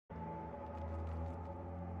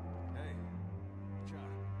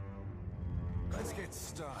Let's get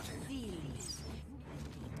started. These.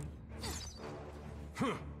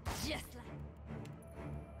 Just like.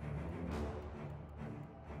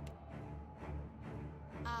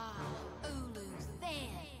 Ah, Ulu's fan.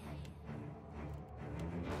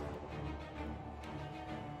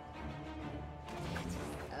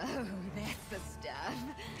 Oh, that's the stuff.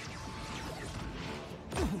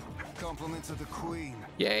 Compliments of the Queen.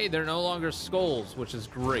 Yay, they're no longer skulls, which is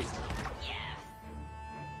great.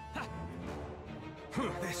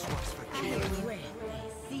 This one's for killing.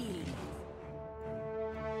 Seals.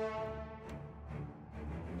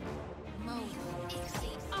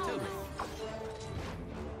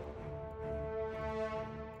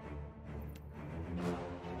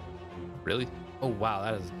 Really? Oh wow,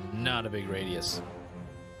 that is not a big radius.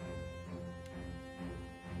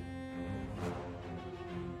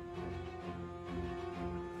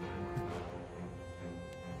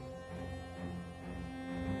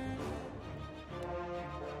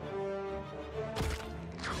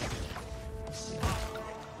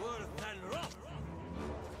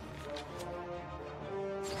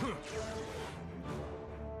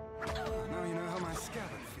 Now you know how my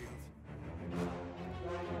scabbard feels.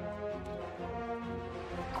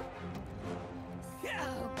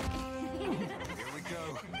 Here we go.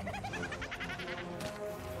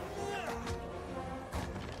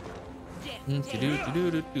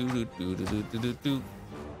 Do-do-do-do-do-do-do-do-do-do.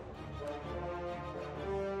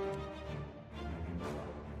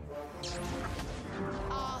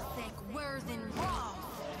 All think worse than raw.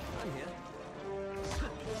 I'm here.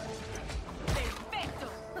 Perfecto.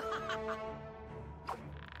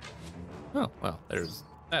 Oh well, there's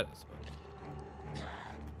that is.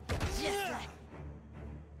 Just like.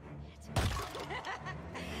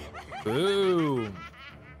 Boom!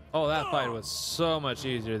 Oh, that fight was so much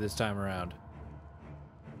easier this time around.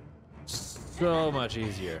 So much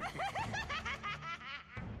easier.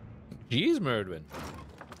 Jeez, Murdwin.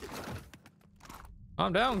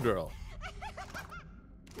 Calm down, girl.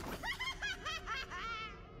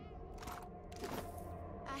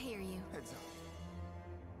 I hear you. Heads up.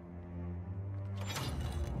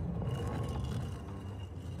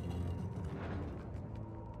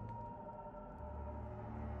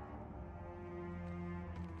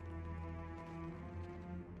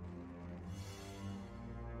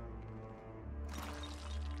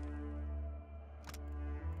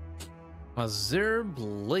 Azir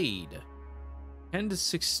Blade. 10 to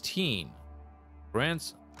 16.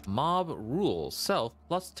 Grants mob rule self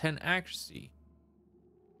plus 10 accuracy.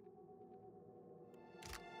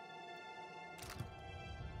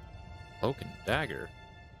 Cloak and dagger.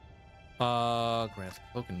 Grants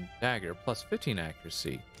cloak and dagger plus 15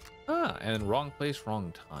 accuracy. Ah, and wrong place,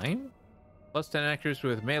 wrong time? Plus 10 accuracy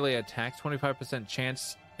with melee attacks, 25%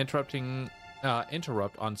 chance interrupt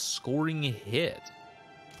on scoring hit.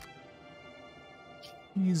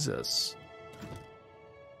 Jesus.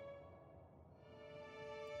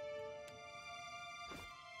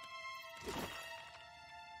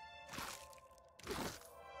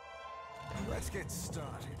 Let's get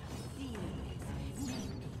started.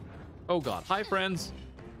 Oh god. Hi, friends.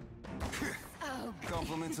 Oh,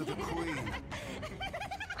 Compliments of the Queen.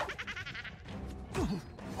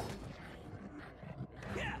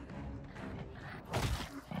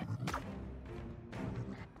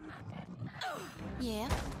 yeah.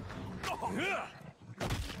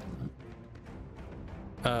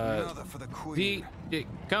 Another for the Queen.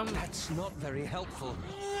 Come. That's not very helpful.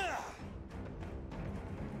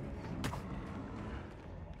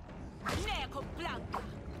 Neco Blanca.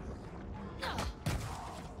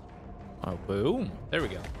 Oh, boom. There we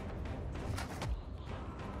go.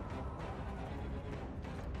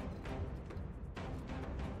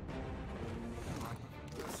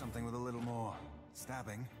 Something with a little more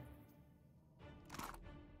stabbing.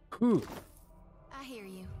 Whew. I hear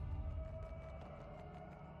you.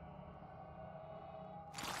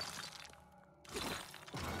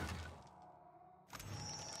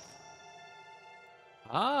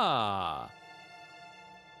 Ah.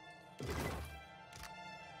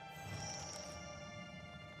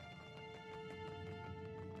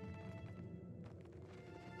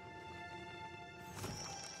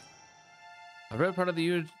 I read part of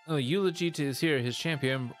the eulogy to his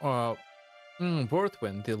champion,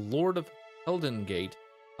 Borthwyn, the Lord of Heldengate,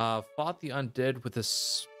 fought the undead with a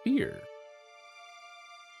spear.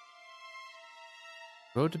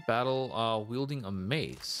 Rode to battle wielding a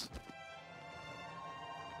mace.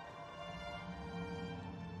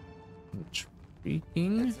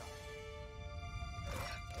 Intriguing.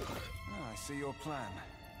 I see your plan.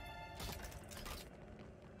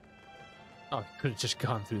 Oh, could have just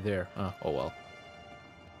gone through there. Oh well.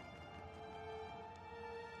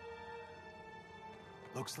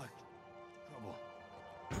 Looks like trouble.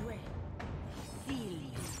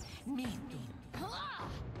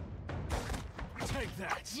 Take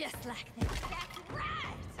that! Just like that. That's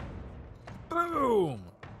right! Boom!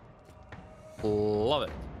 Love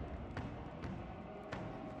it.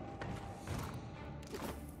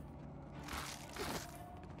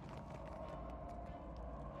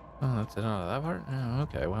 Oh, that's it out of that part? Oh,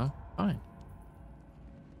 okay, well, fine.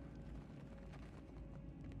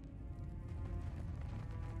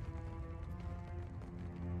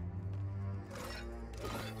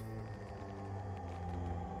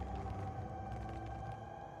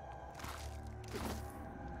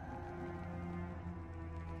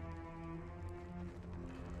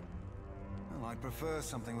 Well, I'd prefer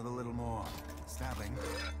something with a little more stabbing.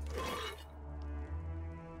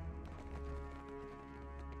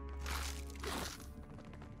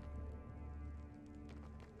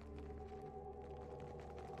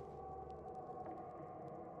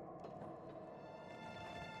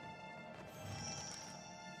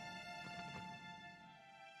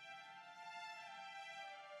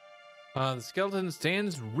 The skeleton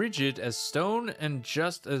stands rigid as stone and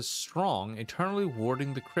just as strong, eternally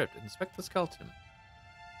warding the crypt. Inspect the skeleton.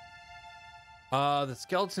 The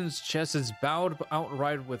skeleton's chest is bowed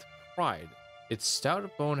outright with pride. Its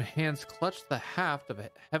stout bone hands clutch the haft of a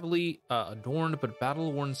heavily adorned but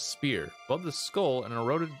battle-worn spear. Above the skull, an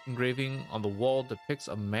eroded engraving on the wall depicts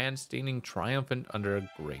a man standing triumphant under a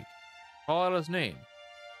grate. Call out his name.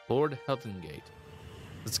 Lord Heltengate.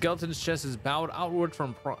 The skeleton's chest is bowed outward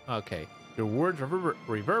from okay. Your words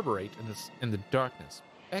reverberate in the darkness,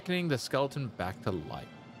 beckoning the skeleton back to life.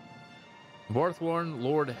 Borthworn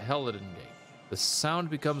Lord Heltengate. The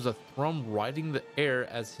sound becomes a thrum riding the air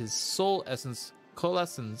as his soul essence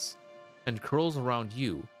coalesces and curls around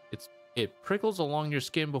you. It prickles along your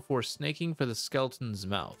skin before snaking for the skeleton's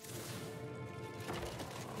mouth.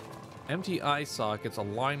 Empty eye sockets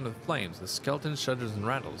align with flames. The skeleton shudders and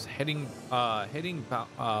rattles,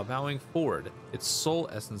 bowing forward. Its soul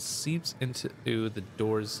essence seeps into the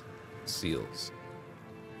door's seals.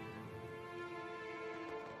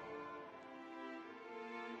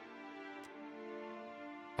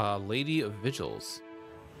 Lady of Vigils.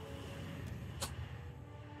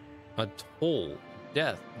 A toll.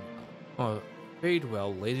 Death. Fade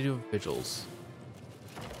well, Lady of Vigils.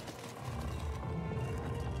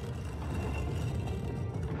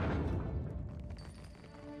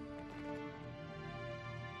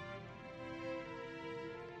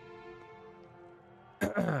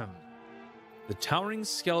 The towering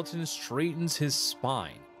skeleton straightens his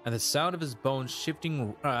spine, and the sound of his bones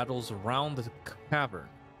shifting rattles around the cavern.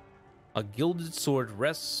 A gilded sword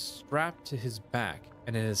rests strapped to his back,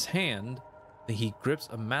 and in his hand, he grips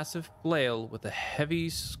a massive flail with a heavy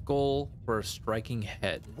skull for a striking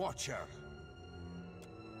head. Watch her.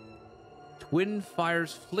 Twin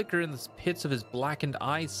fires flicker in the pits of his blackened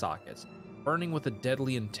eye sockets, burning with a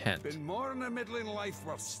deadly intent. Been more than a middling life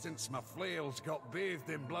worth since my flails got bathed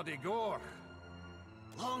in bloody gore.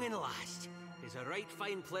 Long and last. It's a right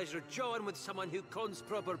fine pleasure jawing with someone who cons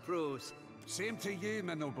proper prose. Same to you,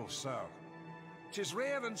 my noble sir. 'Tis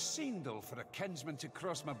rare and seendal for a kinsman to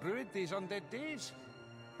cross my brood these undead days.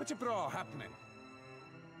 What's a bra happening?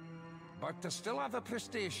 But I still have a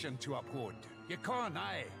prestation to uphold. You can't,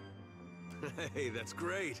 aye. Hey, that's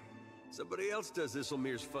great. Somebody else does this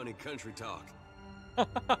Ulmir's funny country talk.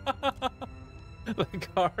 The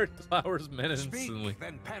guard glowers menacingly. Speak,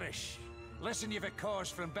 then perish. Listen, you've a cause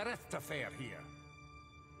from Berith to fare here.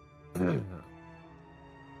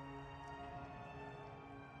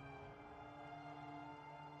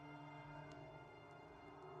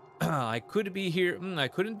 I couldn't be here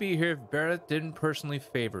if Barrett didn't personally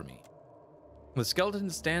favor me. The skeleton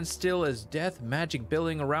stands still as death magic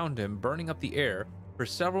billowing around him, burning up the air. For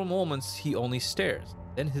several moments, he only stares.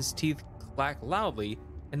 Then his teeth clack loudly,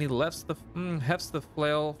 and he hefts the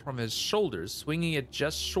flail from his shoulders, swinging it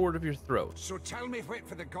just short of your throat. So tell me what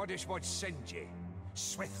for the goddess would send ye.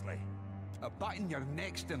 Swiftly. A button your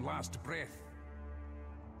next and last breath.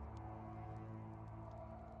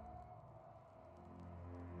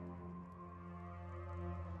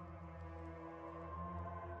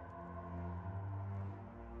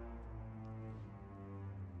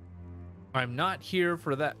 I'm not here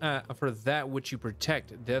for that which you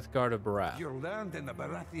protect, Death Guard of Barath. You're learned in the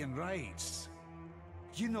Barathian rites.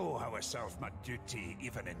 You know how I serve my duty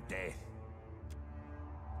even in death.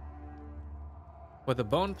 With a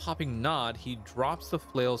bone-popping nod, he drops the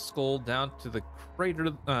flail skull down to the crater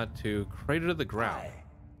to the ground. Aye.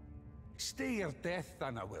 Stay your death,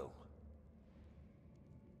 then I will.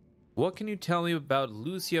 What can you tell me about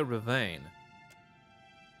Lucia Ravane?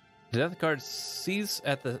 The death guard cease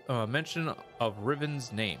at the mention of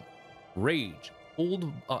Riven's name. Rage,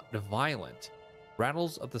 cold violent,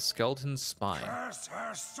 rattles of the skeleton's spine. Curse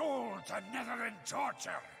her soul to never-end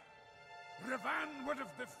torture. Rivan would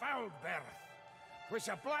have befouled birth. Was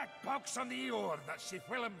a black box on the oar that she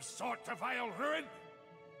whilom sought to vile ruin.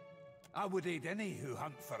 I would aid any who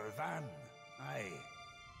hunt for Rivan. Aye.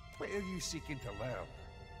 What are you seeking to learn?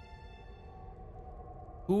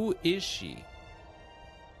 Who is she?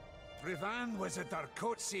 Rivan was a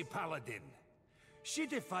Darkotsi paladin. She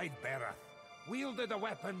defied Bereth, wielded a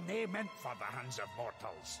weapon nae meant for the hands of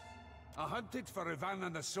mortals. I hunted for Rivan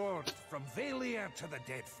and the sword from Valir to the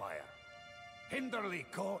Deadfire. Hinderly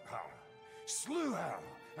caught her, slew her,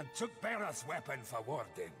 and took Bereth's weapon for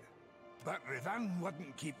warding. But Rivan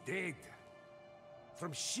wouldn't keep dead.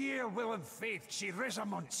 From sheer will and faith, she riz a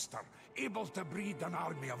monster, able to breed an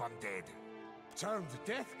army of undead. Turned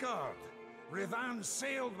Death Guard, Rivan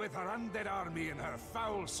sailed with her undead army in her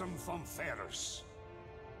foulsome fanfares.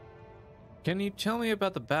 Can you tell me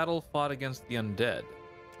about the battle fought against the undead?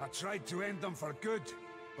 I tried to end them for good,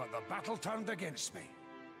 but the battle turned against me.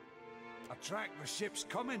 I tracked the ship's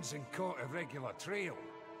comings and caught a regular trail,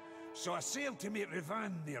 so I sailed to meet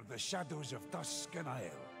Rivan near the shadows of Duskin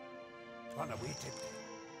Isle. Unawaited,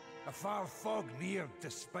 a far fog neared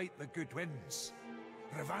despite the good winds.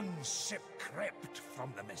 Rivan's ship crept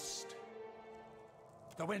from the mist.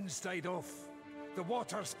 The winds died off, the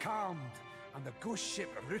waters calmed, and the ghost ship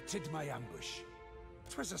routed my ambush.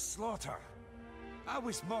 'Twas a slaughter. I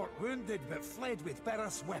was mort wounded, but fled with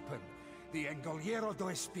Bereth's weapon, the Engoliero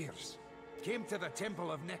dos Spears. Came to the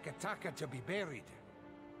temple of Nekataka to be buried.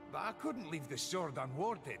 But I couldn't leave the sword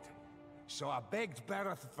unwarded, so I begged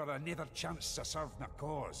Bereth for another chance to serve my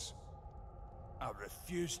cause. I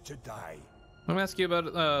refused to die. Let me ask you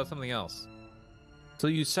about something else. So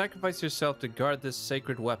you sacrifice yourself to guard this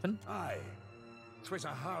sacred weapon? Aye. 'Twas a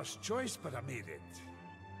harsh choice, but I made it.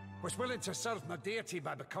 Was willing to serve my deity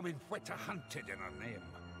by becoming Whitta Hunted in her name.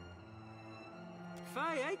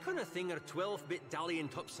 Fie, I canna thing her 12-bit dallion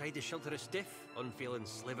topside to shelter a stiff, unfailing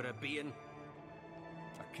sliver of being.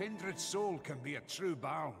 A kindred soul can be a true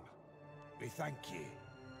balm. We thank ye.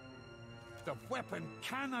 The weapon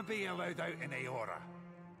canna be allowed out in Aora.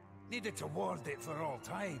 Needed to ward it for all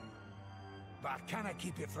time. But I canna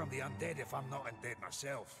keep it from the undead if I'm not undead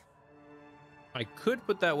myself. I could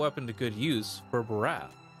put that weapon to good use for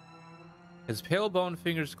Barath. His pale bone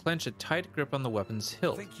fingers clench a tight grip on the weapon's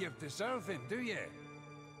hilt. Think you're deserving, do you?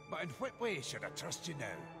 But in what way should I trust you now?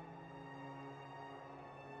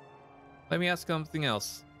 Let me ask something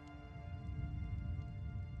else.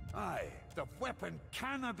 Aye, the weapon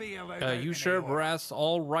canna be allowed out You in sure Aora. Barath's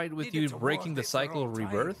all right with Needed you to breaking ward the it for cycle all of time.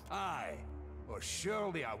 rebirth? Aye, or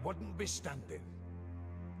surely I wouldn't be standing.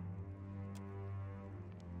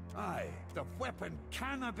 Aye, the weapon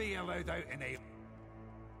canna be allowed out in Aora.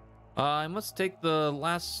 I must take the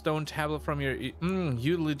last stone tablet from your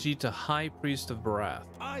eulogy to High Priest of Barath.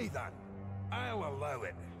 Aye then, I'll allow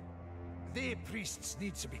it. They priests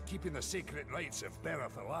need to be keeping the sacred rites of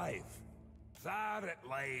Bereth alive. There it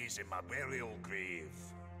lies in my burial grave.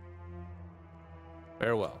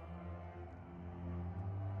 Farewell.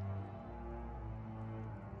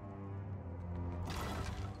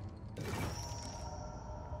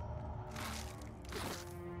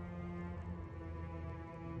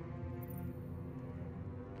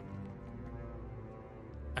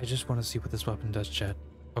 I just want to see what this weapon does, Chet.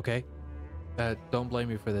 Okay? Don't blame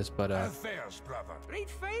me for this, but How fares, brother? Right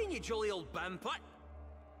fine, you jolly old bampot.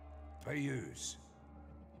 Payuse.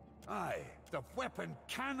 Aye, the weapon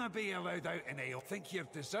canna be allowed out in Aeol. Think you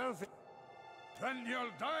deserve it? Then you'll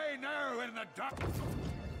die now in the dark.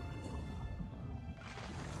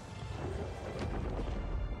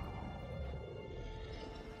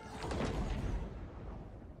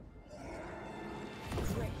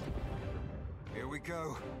 Here we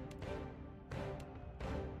go.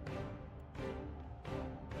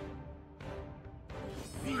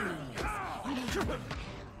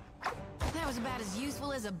 That was about as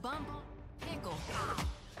useful as a bump on pickle.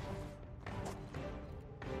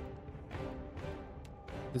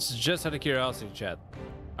 this is just out of curiosity, Chet.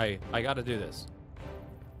 I gotta do this.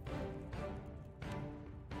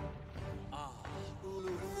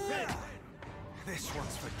 This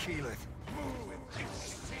one's for Keyleth.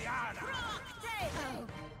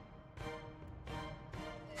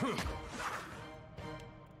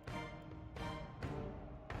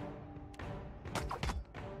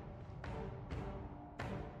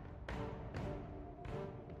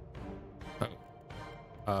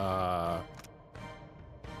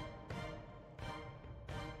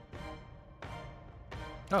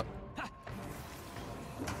 Oh.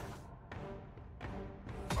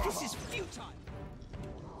 This is futile!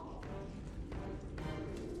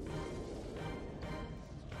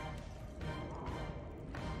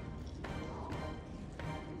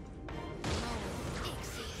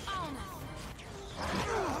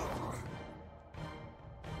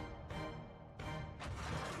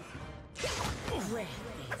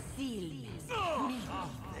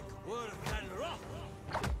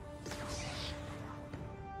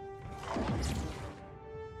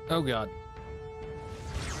 Oh god.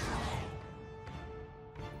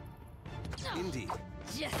 Indeed.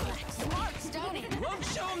 Just like smart, Stony. Won't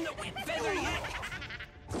show him that we're feather yet!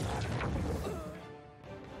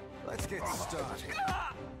 Let's get started.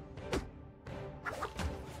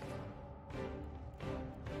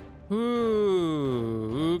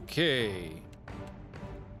 Ooh, okay.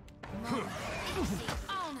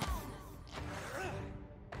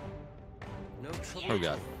 No trouble. Oh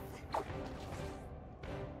god.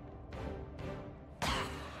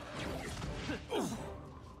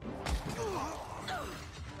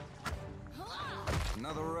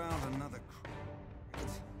 Another round, another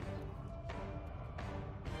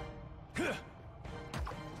crit.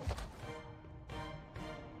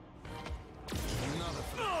 Another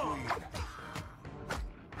for the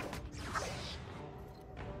queen.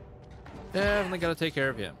 Definitely gotta take care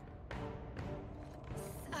of him.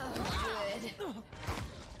 Oh, good.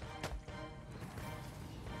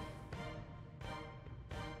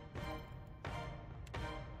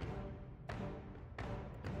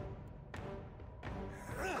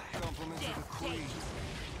 Compliments of the queen.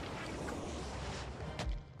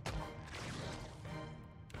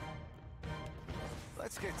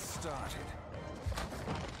 Let's get started.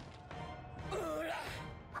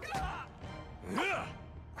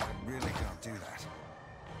 I really can't do that.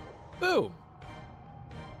 Boom.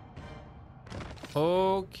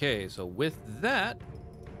 Okay, so with that,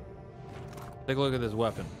 take a look at this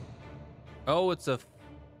weapon. Oh, it's a...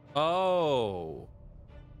 Oh.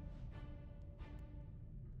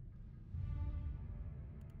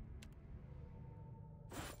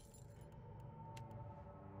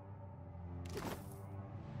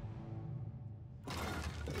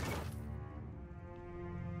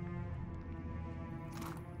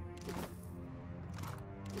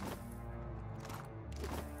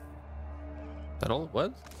 That all it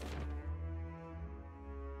was?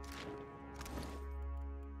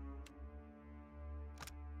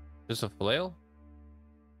 Just a flail?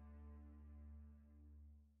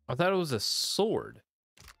 I thought it was a sword.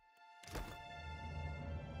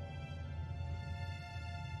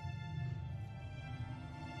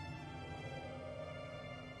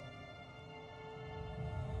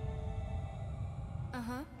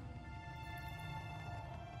 Uh-huh.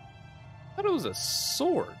 I thought it was a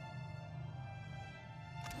sword.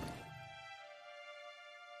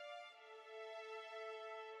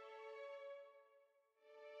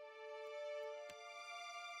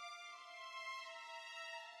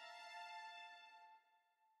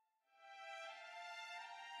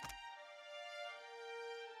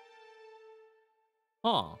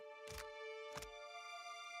 Huh.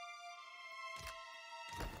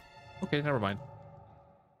 Okay, never mind.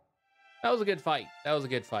 That was a good fight. That was a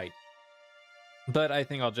good fight. But I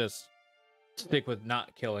think I'll just stick with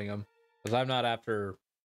not killing him. Because I'm not after...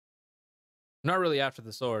 Not really after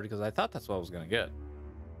the sword, because I thought that's what I was going to get.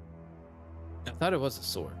 I thought it was a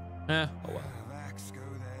sword. Oh well. Vax, go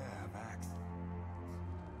there, Vax.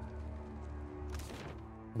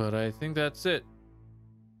 But I think that's it.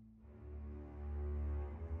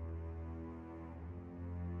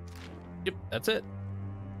 Yep, that's it.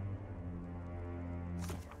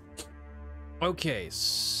 Okay,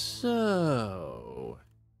 so...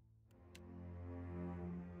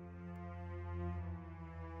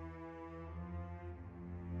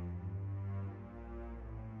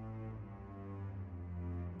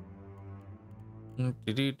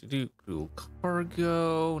 Dual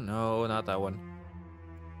cargo. No, not that one.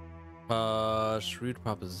 Shrewd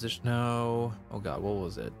proposition. No. Oh god, what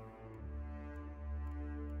was it?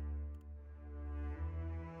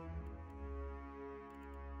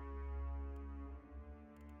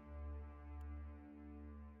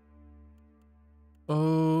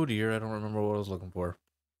 Oh dear, I don't remember what I was looking for.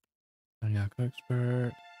 Yeah,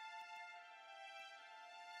 expert.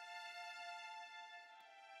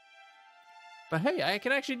 But hey, I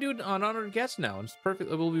can actually do an honored guest now. It's perfect.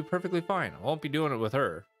 It will be perfectly fine. I won't be doing it with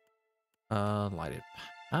her. Lighted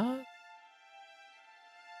path.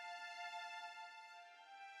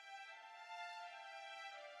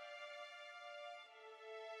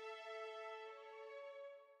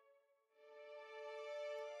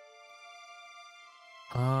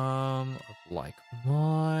 Of like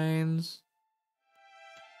minds.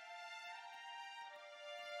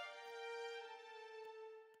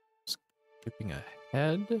 skipping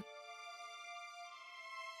ahead.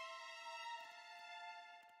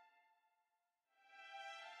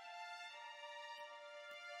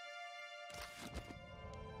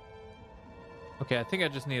 Okay, I think I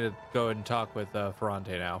just need to go and talk with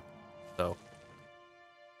Ferrante now. So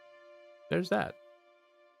there's that.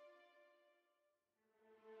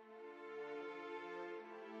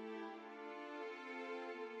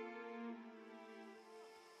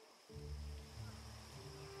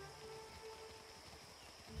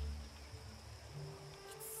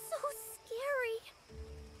 So scary.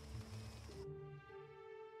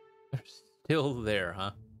 They're still there,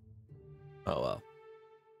 huh? Oh well.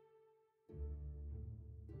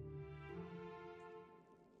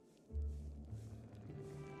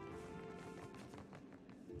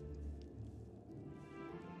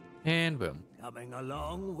 And boom. Coming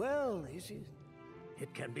along well, is it?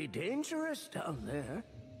 It can be dangerous down there.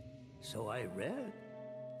 So I read.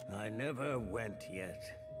 I never went yet.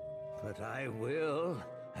 But I will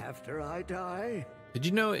after I die. Did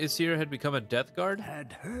you know Isir had become a death guard?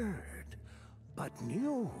 Had heard, but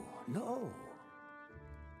knew no.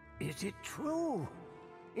 Is it true?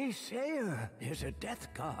 Isir is a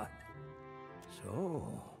death guard.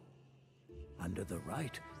 So, under the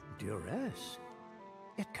right duress,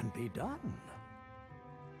 it can be done.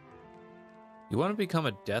 You want to become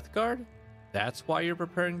a death guard? That's why you're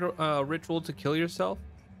preparing a ritual to kill yourself?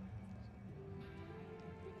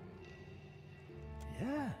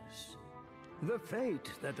 Yes, the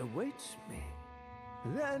fate that awaits me.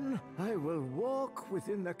 Then I will walk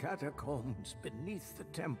within the catacombs beneath the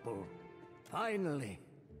temple. Finally,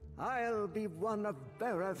 I'll be one of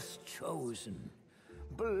Bereth's chosen,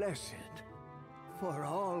 blessed for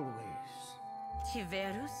always.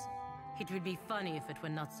 Chiverus? It would be funny if it were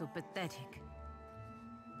not so pathetic.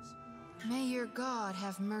 May your god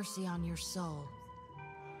have mercy on your soul.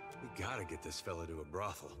 We gotta get this fella to a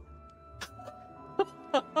brothel.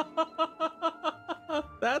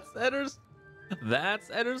 That's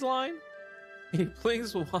Edder's line? He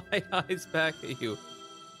blinks wide eyes back at you.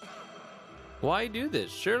 Why do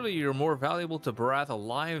this? Surely you're more valuable to Barath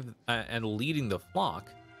alive and leading the flock.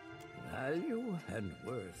 Value and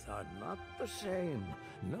worth are not the same,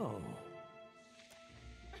 no.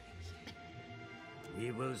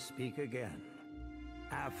 We will speak again,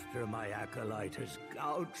 after my acolyte has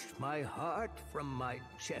gouged my heart from my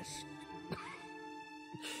chest.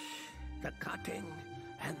 The cutting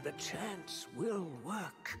and the chants will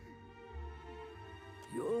work.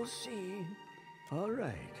 You'll see. All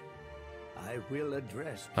right. I will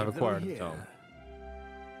address I've people acquired here. the tome.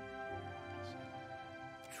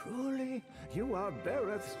 Truly, you are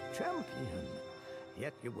Bereth's champion.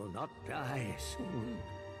 Yet you will not die soon.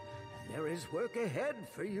 There is work ahead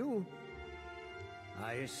for you.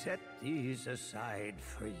 I set these aside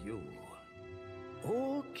for you.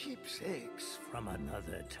 All keepsakes from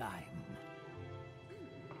another time.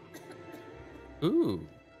 Ooh.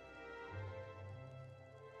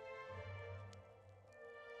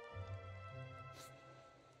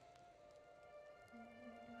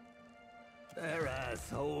 Berath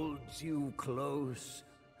holds you close,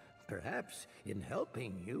 perhaps in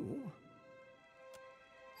helping you.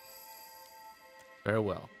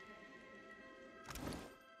 Farewell.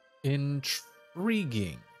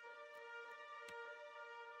 Intriguing.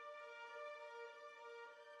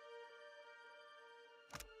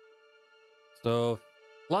 So,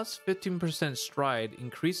 plus 15% stride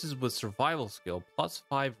increases with survival skill, plus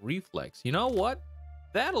 5 reflex. You know what?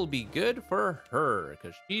 That'll be good for her,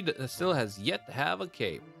 because she still has yet to have a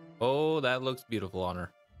cape. Oh, that looks beautiful on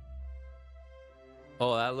her.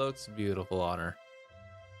 Oh, that looks beautiful on her.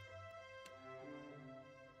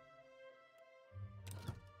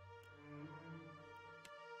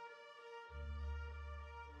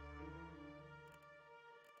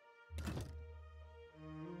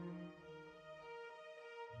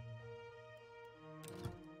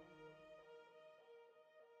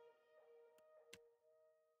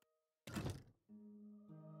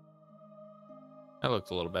 That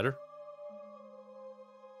looks a little better.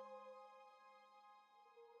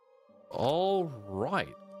 All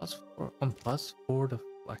right. Plus 4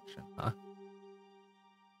 deflection, huh?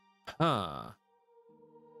 Huh.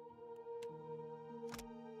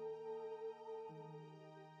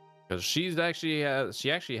 Because she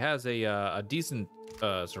actually has a decent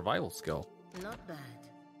survival skill. Not bad.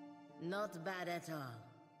 Not bad at all.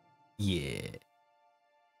 Yeah.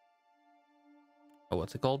 Oh,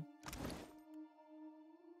 what's it called?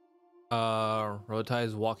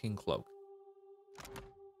 Rotai's walking cloak.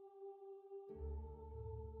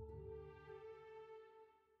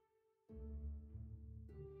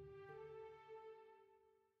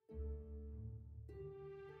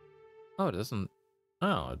 Oh, it doesn't.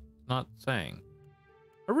 Oh, it's not saying.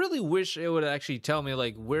 I really wish it would actually tell me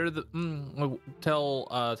like where the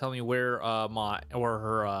tell me where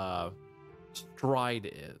her stride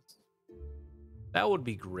is. That would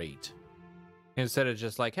be great. Instead of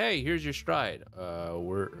just like, hey, here's your stride.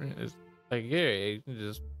 It's like, yeah,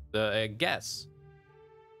 just guess.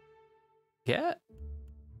 Yeah.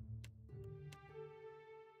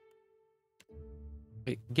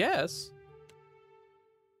 Wait, guess?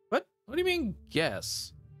 What? What do you mean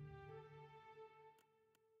guess?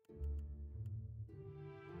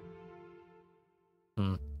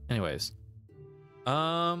 Anyways.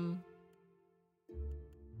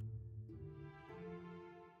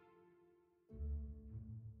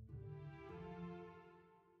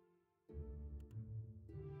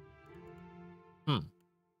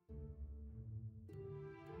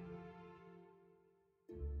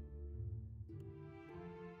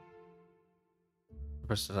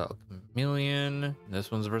 Versatile chameleon.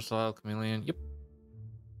 This one's a versatile chameleon. Yep.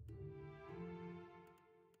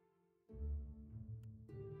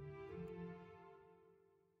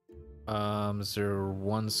 Is there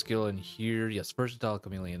one skill in here? Yes, versatile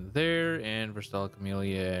chameleon there, and versatile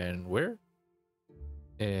chameleon where?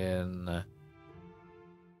 In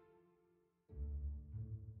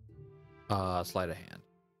sleight of hand.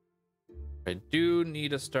 I do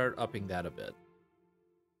need to start upping that a bit.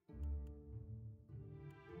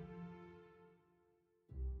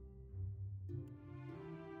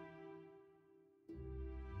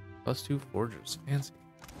 +2 forgers, fancy.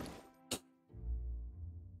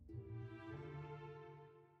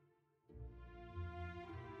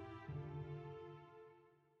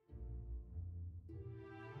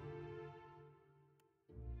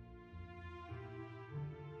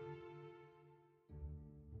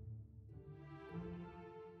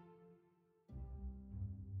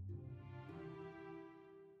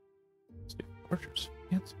 Forgers,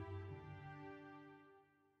 fancy.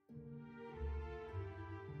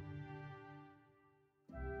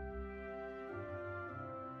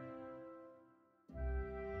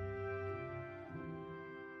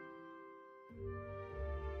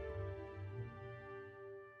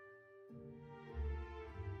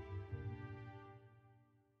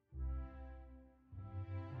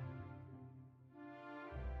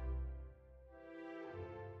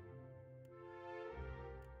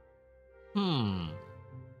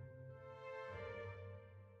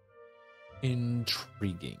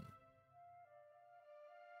 Intriguing.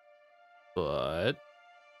 But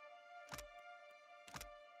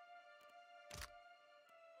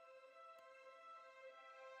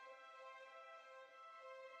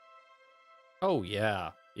oh yeah.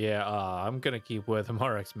 Yeah, I'm gonna keep with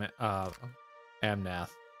MRX Amnath.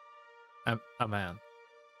 Man.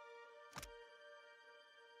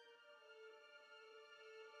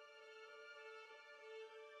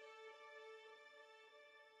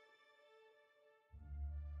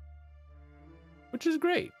 Which is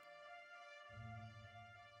great.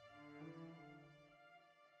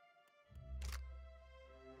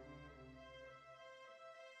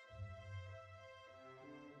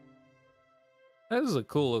 That is a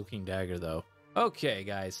cool looking dagger though. Okay,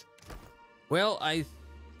 guys. Well, I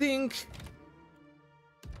think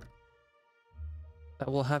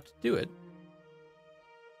that will have to do it.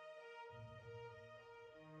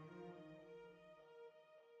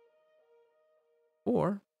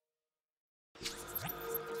 Or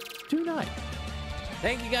tonight.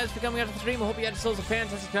 Thank you guys for coming out to the stream. I hope you had yourselves a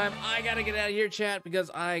fantastic time. I gotta get out of here, chat, because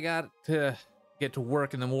I got to get to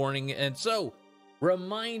work in the morning. And so,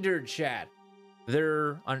 reminder, chat.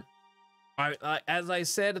 As I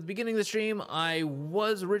said at the beginning of the stream, I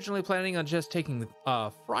was originally planning on just taking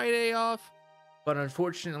Friday off, but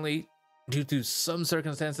unfortunately, due to some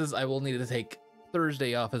circumstances, I will need to take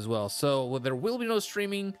Thursday off as well. So there will be no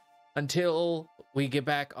streaming until we get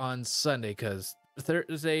back on Sunday, because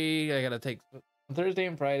Thursday I gotta take Thursday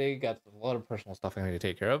and Friday got a lot of personal stuff I need to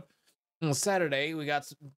take care of. On Saturday we got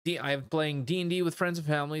I'm playing D&D with friends and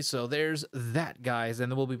family, so there's that, guys,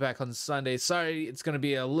 and then we'll be back on Sunday. Sorry, it's gonna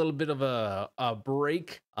be a little bit of a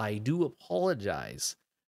break. I do apologize,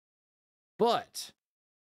 but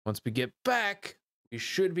once we get back, we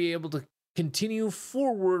should be able to continue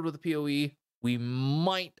forward with the PoE. We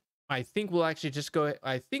might. I think we'll actually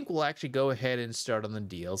go ahead and start on the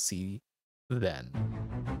DLC then.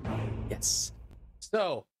 Yes.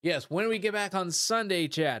 So, yes, when we get back on Sunday,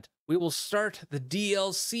 chat, we will start the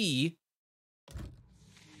DLC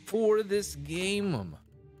for this game.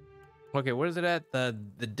 Okay, where is it at? The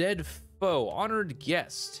Dead Foe, Honored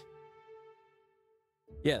Guest.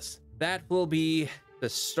 Yes, that will be the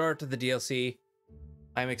start of the DLC.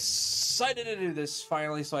 I'm excited to do this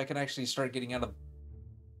finally, so I can actually start getting out of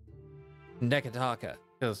Nekataka,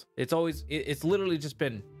 because it's literally just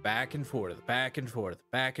been back and forth, back and forth,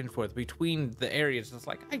 back and forth between the areas. It's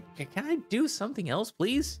like, can I do something else,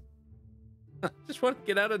 please? I just want to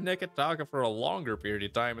get out of Nekataka for a longer period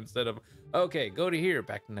of time instead of, okay, go to here,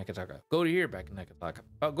 back to Nekataka, go to here, back to Nekataka,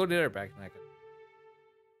 oh, go to there, back to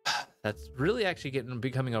Nekataka. That's really actually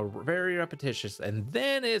becoming a very repetitious, and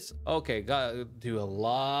then it's okay, gotta do a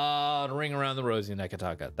lot of ring around the rosy in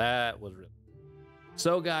Nekataka. That was really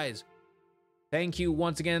so, guys. Thank you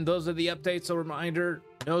once again. Those are the updates. A reminder,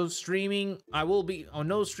 no streaming. I will be on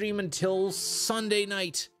no stream until Sunday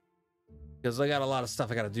night, because I got a lot of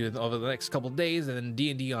stuff I got to do over the next couple of days, and then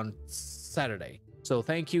D&D on Saturday. So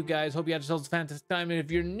thank you guys. Hope you had yourselves a fantastic time. And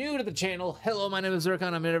if you're new to the channel, hello, my name is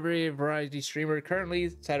Zircon. I'm a variety streamer.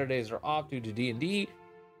 Currently, Saturdays are off due to D&D.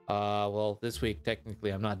 Well, this week,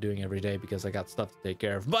 technically, I'm not doing every day because I got stuff to take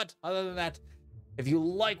care of. But other than that, if you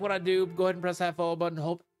like what I do, go ahead and press that follow button.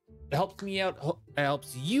 Hope it helps me out. It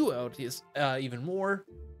helps you out even more.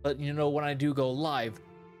 But you know, when I do go live.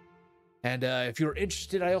 And if you're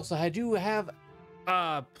interested, I do have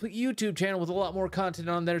a YouTube channel with a lot more content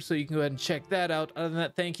on there, so you can go ahead and check that out. Other than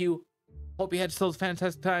that, thank you. Hope you had yourselves a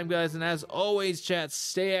fantastic time, guys. And as always, chat,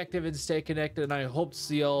 stay active and stay connected. And I hope to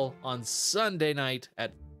see y'all on Sunday night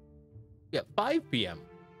at 5 p.m.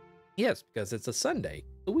 Yes, because it's a Sunday,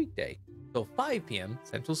 a weekday. So 5 p.m.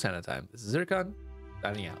 Central Standard Time. This is Zircon,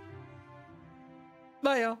 signing out.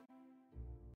 Bye, y'all.